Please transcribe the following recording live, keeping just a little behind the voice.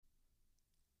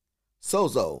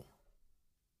Sozo.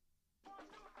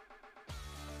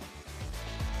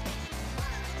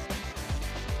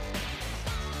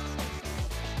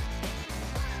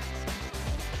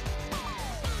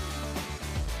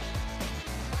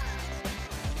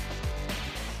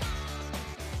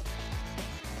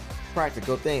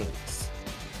 Practical things.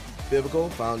 Biblical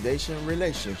foundation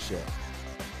relationship.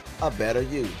 A better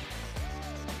you.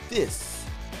 This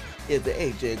is the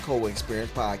AJ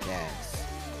Co-Experience Podcast.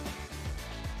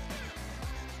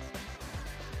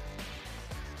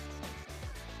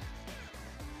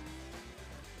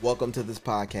 Welcome to this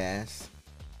podcast.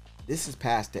 This is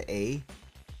Pastor A.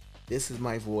 This is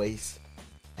my voice,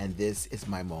 and this is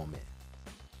my moment.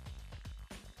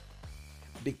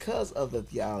 Because of the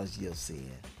theology of sin,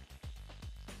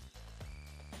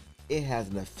 it has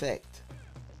an effect.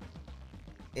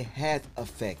 It has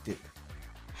affected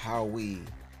how we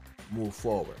move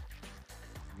forward.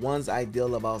 One's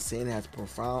ideal about sin has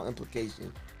profound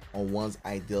implications on one's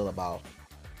ideal about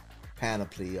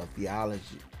panoply of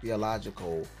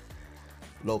theological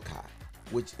loci,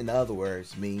 which in other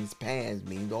words means pans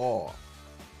means all.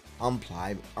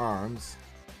 Unplied arms,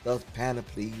 thus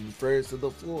panoply refers to the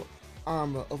full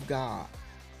armor of God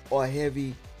or a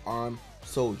heavy armed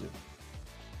soldier.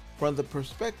 From the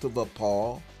perspective of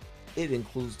Paul, it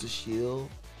includes the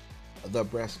shield, the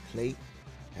breastplate,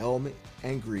 helmet,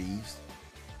 and greaves,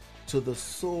 to the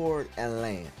sword and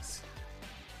lance.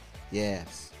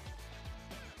 Yes.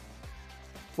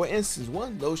 For instance,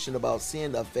 one notion about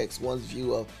sin affects one's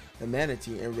view of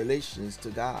humanity in relations to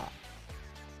God,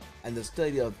 and the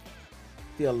study of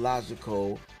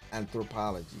theological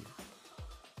anthropology.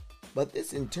 But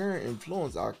this in turn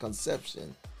influences our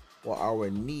conception or our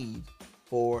need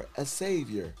for a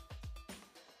Savior.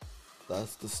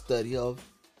 Thus, the study of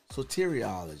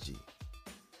soteriology,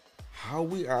 how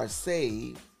we are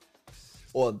saved,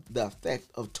 or the effect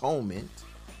of atonement,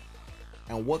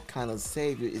 and what kind of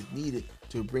Savior is needed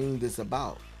to bring this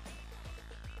about,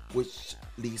 which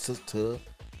leads us to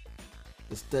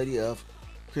the study of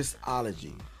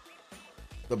Christology,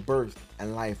 the birth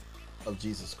and life of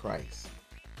Jesus Christ.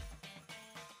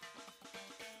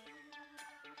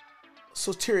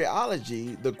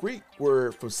 Soteriology, the Greek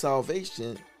word for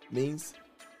salvation, means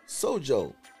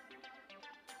Sozo.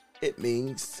 It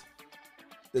means,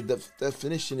 the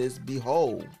definition is be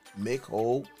whole, make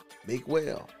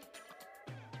well.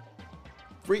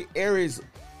 Three areas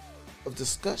of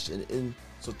discussion in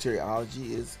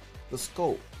soteriology is the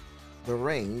scope, the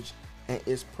range, and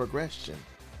its progression.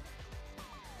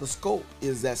 The scope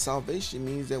is that salvation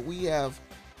means that we have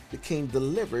become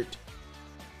delivered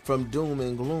from doom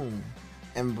and gloom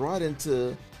and brought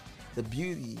into the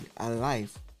beauty and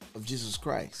life of Jesus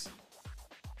Christ.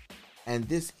 And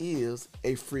this is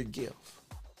a free gift,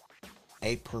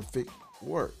 a perfect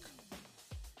work.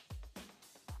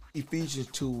 Ephesians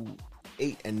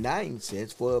 2:8-9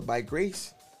 says, "For by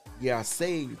grace ye are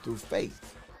saved through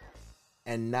faith,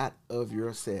 and not of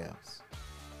yourselves.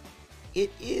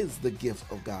 It is the gift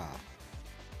of God,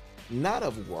 not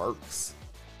of works,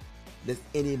 lest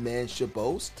any man should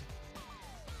boast."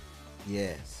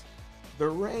 Yes, the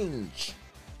range.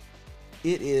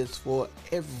 It is for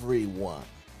everyone.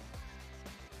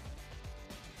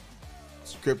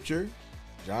 Scripture,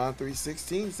 John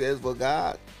 3:16 says, "For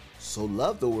God so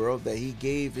loved the world that he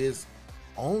gave his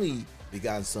only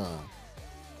begotten Son,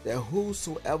 that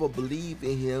whosoever believe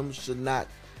in him should not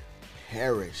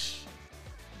perish,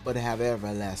 but have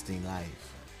everlasting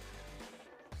life."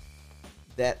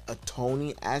 That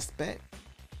atoning aspect,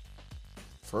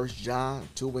 1 John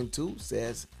 2:2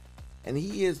 says, "And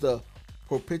he is the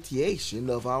propitiation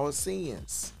of our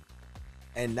sins,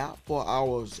 and not for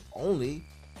ours only,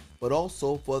 but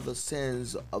also for the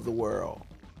sins of the world."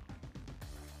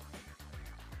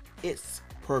 Its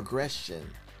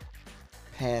progression,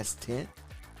 past tense,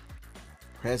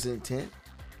 present tense,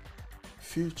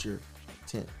 future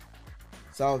tense.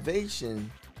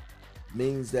 Salvation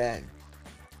means that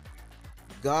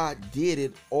God did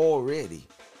it already.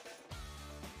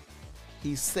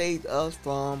 He saved us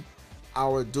from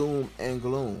our doom and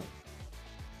gloom.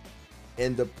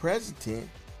 In the present tense,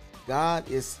 God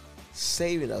is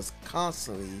saving us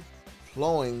constantly,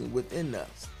 flowing within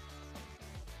us.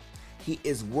 He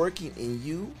is working in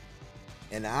you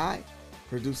and I,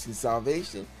 producing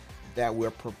salvation that will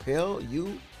propel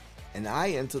you and I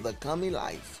into the coming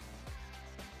life,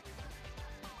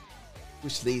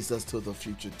 which leads us to the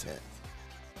future tense.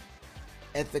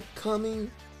 At the coming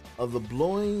of the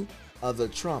blowing of the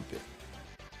trumpet,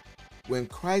 when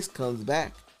Christ comes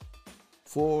back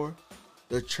for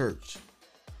the church,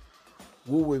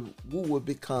 we will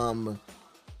become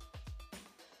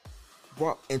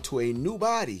brought into a new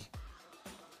body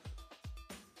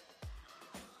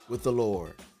with the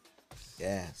Lord.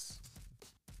 Yes.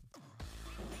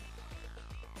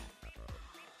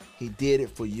 He did it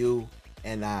for you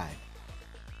and I.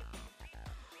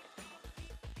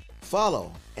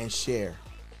 Follow and share.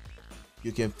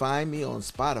 You can find me on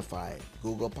Spotify,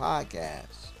 Google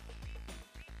Podcasts,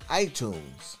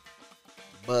 iTunes,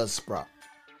 Buzzsprout.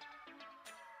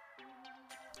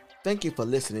 Thank you for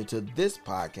listening to this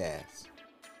podcast.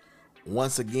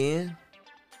 Once again,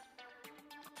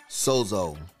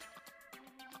 Sozo.